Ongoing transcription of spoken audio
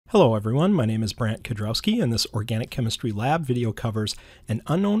Hello everyone, my name is Brant Kudrowski and this Organic Chemistry Lab video covers an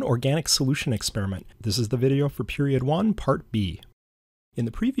unknown organic solution experiment. This is the video for Period 1, Part B. In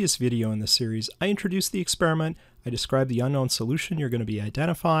the previous video in this series, I introduced the experiment, I described the unknown solution you're going to be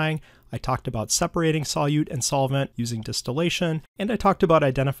identifying, I talked about separating solute and solvent using distillation, and I talked about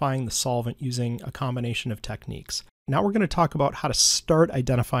identifying the solvent using a combination of techniques. Now we're going to talk about how to start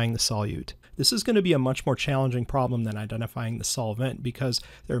identifying the solute. This is going to be a much more challenging problem than identifying the solvent because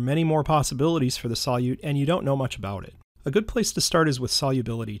there are many more possibilities for the solute and you don't know much about it. A good place to start is with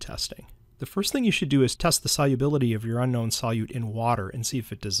solubility testing. The first thing you should do is test the solubility of your unknown solute in water and see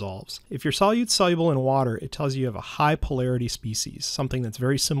if it dissolves. If your solute's soluble in water, it tells you have a high polarity species, something that's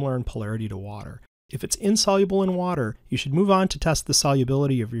very similar in polarity to water. If it's insoluble in water, you should move on to test the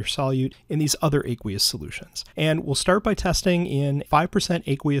solubility of your solute in these other aqueous solutions. And we'll start by testing in 5%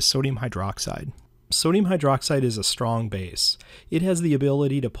 aqueous sodium hydroxide. Sodium hydroxide is a strong base. It has the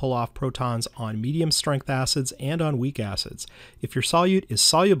ability to pull off protons on medium strength acids and on weak acids. If your solute is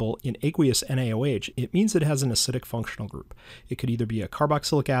soluble in aqueous NaOH, it means it has an acidic functional group. It could either be a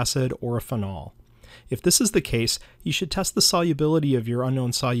carboxylic acid or a phenol. If this is the case, you should test the solubility of your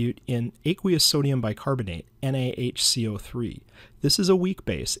unknown solute in aqueous sodium bicarbonate, NaHCO3. This is a weak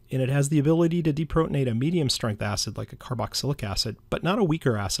base, and it has the ability to deprotonate a medium-strength acid like a carboxylic acid, but not a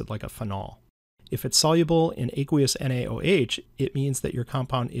weaker acid like a phenol. If it's soluble in aqueous NaOH, it means that your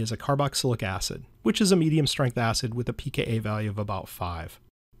compound is a carboxylic acid, which is a medium-strength acid with a pKa value of about 5.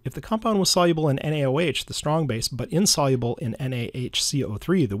 If the compound was soluble in NaOH, the strong base, but insoluble in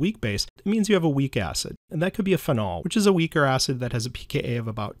NaHCO3, the weak base, it means you have a weak acid. And that could be a phenol, which is a weaker acid that has a pKa of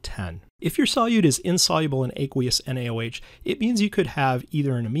about 10. If your solute is insoluble in aqueous NaOH, it means you could have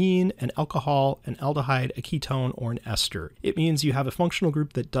either an amine, an alcohol, an aldehyde, a ketone, or an ester. It means you have a functional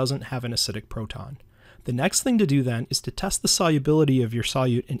group that doesn't have an acidic proton. The next thing to do then is to test the solubility of your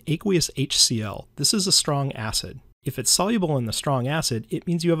solute in aqueous HCl. This is a strong acid. If it's soluble in the strong acid, it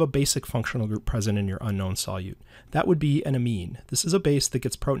means you have a basic functional group present in your unknown solute. That would be an amine. This is a base that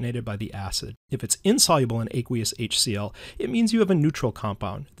gets protonated by the acid. If it's insoluble in aqueous HCl, it means you have a neutral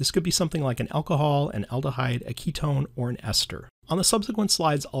compound. This could be something like an alcohol, an aldehyde, a ketone, or an ester. On the subsequent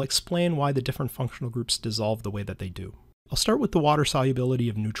slides, I'll explain why the different functional groups dissolve the way that they do. I'll start with the water solubility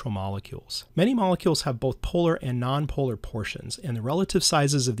of neutral molecules. Many molecules have both polar and nonpolar portions, and the relative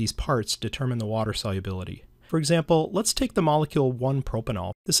sizes of these parts determine the water solubility. For example, let's take the molecule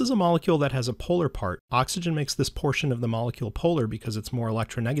 1-propanol. This is a molecule that has a polar part. Oxygen makes this portion of the molecule polar because it's more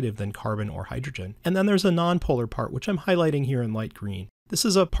electronegative than carbon or hydrogen. And then there's a nonpolar part, which I'm highlighting here in light green. This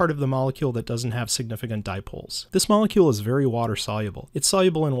is a part of the molecule that doesn't have significant dipoles. This molecule is very water soluble. It's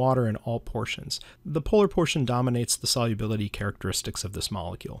soluble in water in all portions. The polar portion dominates the solubility characteristics of this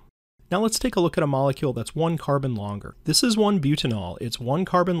molecule. Now let's take a look at a molecule that's 1 carbon longer. This is 1-butanol. It's 1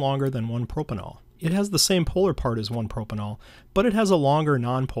 carbon longer than 1-propanol. It has the same polar part as 1-propanol, but it has a longer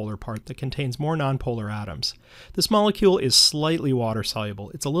nonpolar part that contains more nonpolar atoms. This molecule is slightly water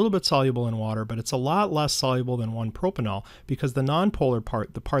soluble. It's a little bit soluble in water, but it's a lot less soluble than 1-propanol because the nonpolar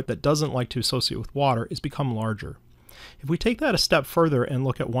part, the part that doesn't like to associate with water, has become larger. If we take that a step further and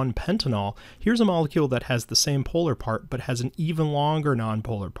look at 1-pentanol, here's a molecule that has the same polar part but has an even longer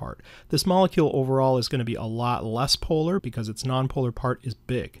nonpolar part. This molecule overall is going to be a lot less polar because its nonpolar part is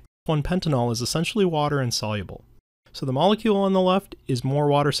big. 1-pentanol is essentially water insoluble. So the molecule on the left is more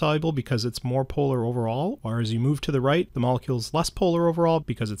water soluble because it's more polar overall, or as you move to the right, the molecule is less polar overall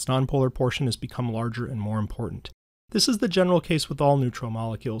because its nonpolar portion has become larger and more important. This is the general case with all neutral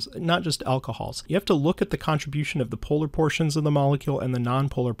molecules, not just alcohols. You have to look at the contribution of the polar portions of the molecule and the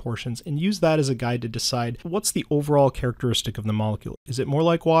nonpolar portions and use that as a guide to decide what's the overall characteristic of the molecule. Is it more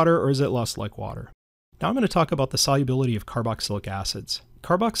like water or is it less like water? Now I'm going to talk about the solubility of carboxylic acids.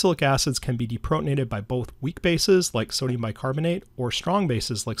 Carboxylic acids can be deprotonated by both weak bases like sodium bicarbonate or strong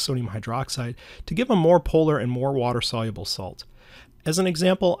bases like sodium hydroxide to give a more polar and more water-soluble salt. As an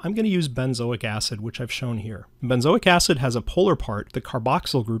example, I'm going to use benzoic acid, which I've shown here. Benzoic acid has a polar part. The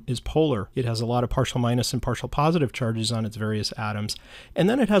carboxyl group is polar. It has a lot of partial minus and partial positive charges on its various atoms. And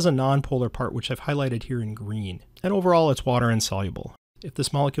then it has a nonpolar part, which I've highlighted here in green. And overall, it's water insoluble. If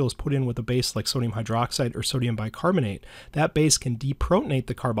this molecule is put in with a base like sodium hydroxide or sodium bicarbonate, that base can deprotonate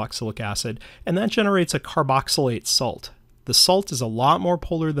the carboxylic acid, and that generates a carboxylate salt. The salt is a lot more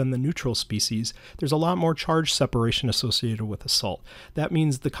polar than the neutral species. There's a lot more charge separation associated with the salt. That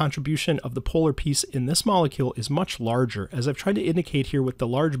means the contribution of the polar piece in this molecule is much larger, as I've tried to indicate here with the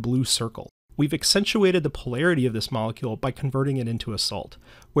large blue circle. we've accentuated the polarity of this molecule by converting it into a salt,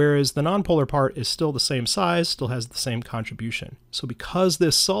 whereas the nonpolar part is still the same size, still has the same contribution. So because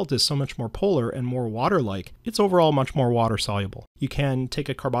this salt is so much more polar and more water-like, it's overall much more water-soluble. You can take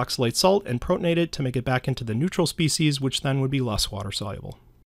a carboxylate salt and protonate it to make it back into the neutral species, which then would be less water-soluble.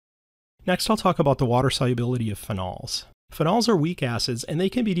 Next, I'll talk about the water solubility of phenols. Phenols are weak acids, and they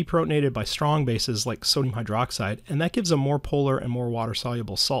can be deprotonated by strong bases like sodium hydroxide, and that gives a more polar and more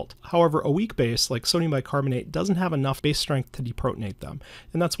water-soluble salt. However, a weak base like sodium bicarbonate doesn't have enough base strength to deprotonate them,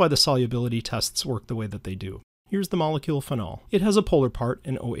 and that's why the solubility tests work the way that they do. Here's the molecule phenol. It has a polar part,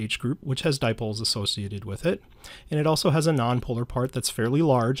 an OH group, which has dipoles associated with it, and it also has a nonpolar part that's fairly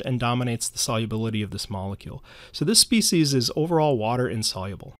large and dominates the solubility of this molecule. So this species is overall water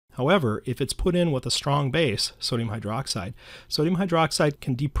insoluble. However, if it's put in with a strong base, sodium hydroxide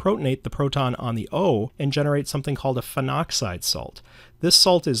can deprotonate the proton on the O and generate something called a phenoxide salt. This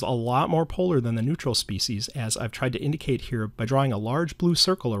salt is a lot more polar than the neutral species, as I've tried to indicate here by drawing a large blue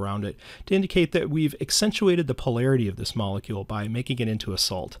circle around it to indicate that we've accentuated the polarity of this molecule by making it into a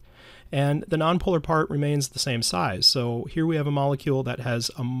salt. And the nonpolar part remains the same size, so here we have a molecule that has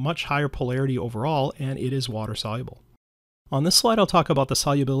a much higher polarity overall, and it is water soluble. On this slide, I'll talk about the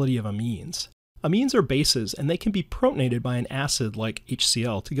solubility of amines. Amines are bases, and they can be protonated by an acid like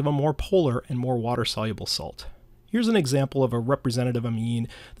HCl to give a more polar and more water-soluble salt. Here's an example of a representative amine.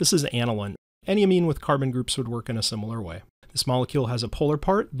 This is aniline. Any amine with carbon groups would work in a similar way. This molecule has a polar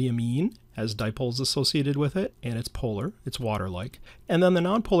part, the amine, has dipoles associated with it, and it's polar, it's water-like. And then the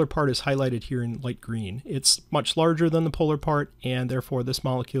nonpolar part is highlighted here in light green. It's much larger than the polar part, and therefore this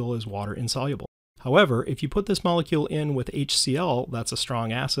molecule is water insoluble. However, if you put this molecule in with HCl, that's a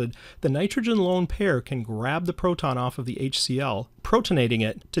strong acid, the nitrogen lone pair can grab the proton off of the HCl, protonating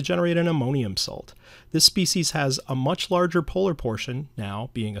it to generate an ammonium salt. This species has a much larger polar portion, now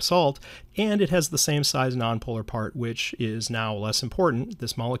being a salt, and it has the same size nonpolar part, which is now less important.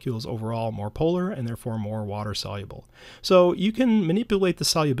 This molecule is overall more polar and therefore more water soluble. So you can manipulate the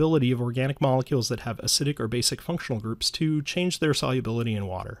solubility of organic molecules that have acidic or basic functional groups to change their solubility in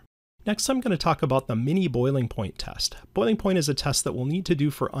water. Next, I'm going to talk about the mini boiling point test. Boiling point is a test that we'll need to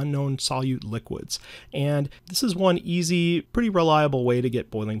do for unknown solute liquids, and this is one easy, pretty reliable way to get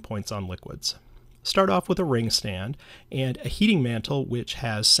boiling points on liquids. Start off with a ring stand and a heating mantle which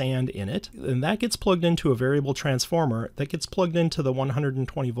has sand in it, and that gets plugged into a variable transformer that gets plugged into the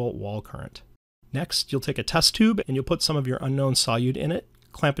 120 volt wall current. Next, you'll take a test tube and you'll put some of your unknown solute in it,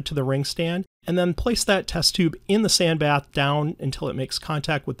 clamp it to the ring stand, and then place that test tube in the sand bath down until it makes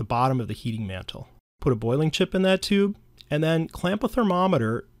contact with the bottom of the heating mantle. Put a boiling chip in that tube, and then clamp a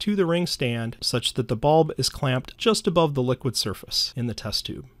thermometer to the ring stand such that the bulb is clamped just above the liquid surface in the test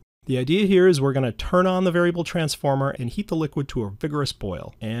tube. The idea here is we're going to turn on the variable transformer and heat the liquid to a vigorous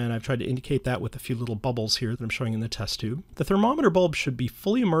boil, and I've tried to indicate that with a few little bubbles here that I'm showing in the test tube. The thermometer bulb should be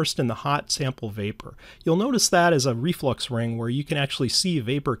fully immersed in the hot sample vapor. You'll notice that as a reflux ring where you can actually see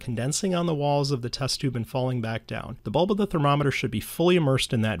vapor condensing on the walls of the test tube and falling back down. The bulb of the thermometer should be fully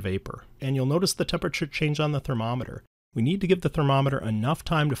immersed in that vapor, and you'll notice the temperature change on the thermometer. We need to give the thermometer enough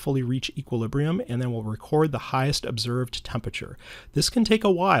time to fully reach equilibrium, and then we'll record the highest observed temperature. This can take a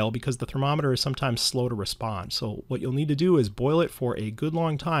while because the thermometer is sometimes slow to respond, so what you'll need to do is boil it for a good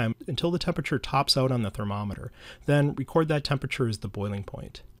long time until the temperature tops out on the thermometer. Then record that temperature as the boiling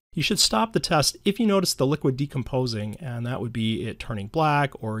point. You should stop the test if you notice the liquid decomposing, and that would be it turning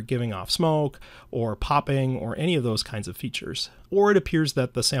black or giving off smoke or popping or any of those kinds of features. Or it appears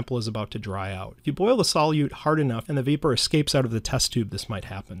that the sample is about to dry out. If you boil the solute hard enough and the vapor escapes out of the test tube, this might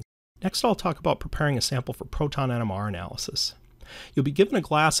happen. Next, I'll talk about preparing a sample for proton NMR analysis. You'll be given a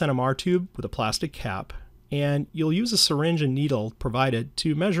glass NMR tube with a plastic cap, and you'll use a syringe and needle provided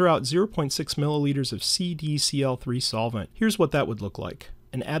to measure out 0.6 milliliters of CdCl3 solvent. Here's what that would look like,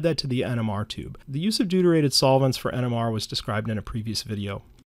 and add that to the NMR tube. The use of deuterated solvents for NMR was described in a previous video.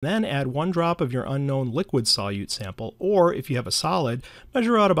 Then add 1 drop of your unknown liquid solute sample, or if you have a solid,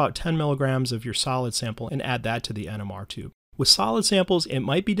 measure out about 10 milligrams of your solid sample and add that to the NMR tube. With solid samples, it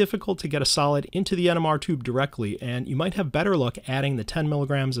might be difficult to get a solid into the NMR tube directly, and you might have better luck adding the 10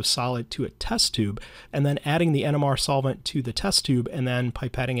 milligrams of solid to a test tube, and then adding the NMR solvent to the test tube, and then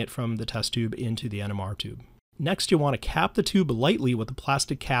pipetting it from the test tube into the NMR tube. Next, you'll want to cap the tube lightly with a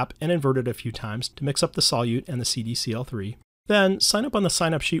plastic cap and invert it a few times to mix up the solute and the CdCl3. Then sign up on the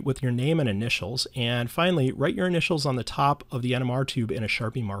sign-up sheet with your name and initials, and finally write your initials on the top of the NMR tube in a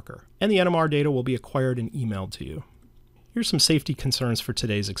Sharpie marker, and the NMR data will be acquired and emailed to you. Here's some safety concerns for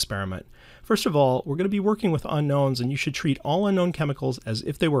today's experiment. First of all, we're going to be working with unknowns, and you should treat all unknown chemicals as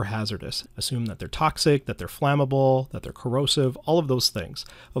if they were hazardous. Assume that they're toxic, that they're flammable, that they're corrosive, all of those things.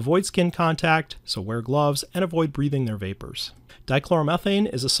 Avoid skin contact, so wear gloves, and avoid breathing their vapors.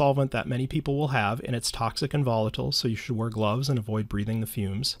 Dichloromethane is a solvent that many people will have, and it's toxic and volatile, so you should wear gloves and avoid breathing the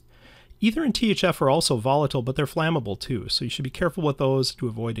fumes. Ether and THF are also volatile, but they're flammable too, so you should be careful with those to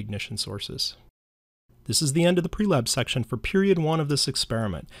avoid ignition sources. This is the end of the pre-lab section for period 1 of this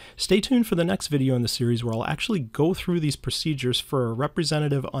experiment. Stay tuned for the next video in the series where I'll actually go through these procedures for a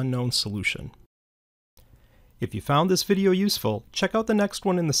representative unknown solution. If you found this video useful, check out the next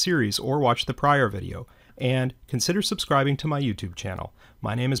one in the series or watch the prior video, and consider subscribing to my YouTube channel.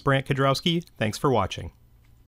 My name is Brant Kudrowski. Thanks for watching.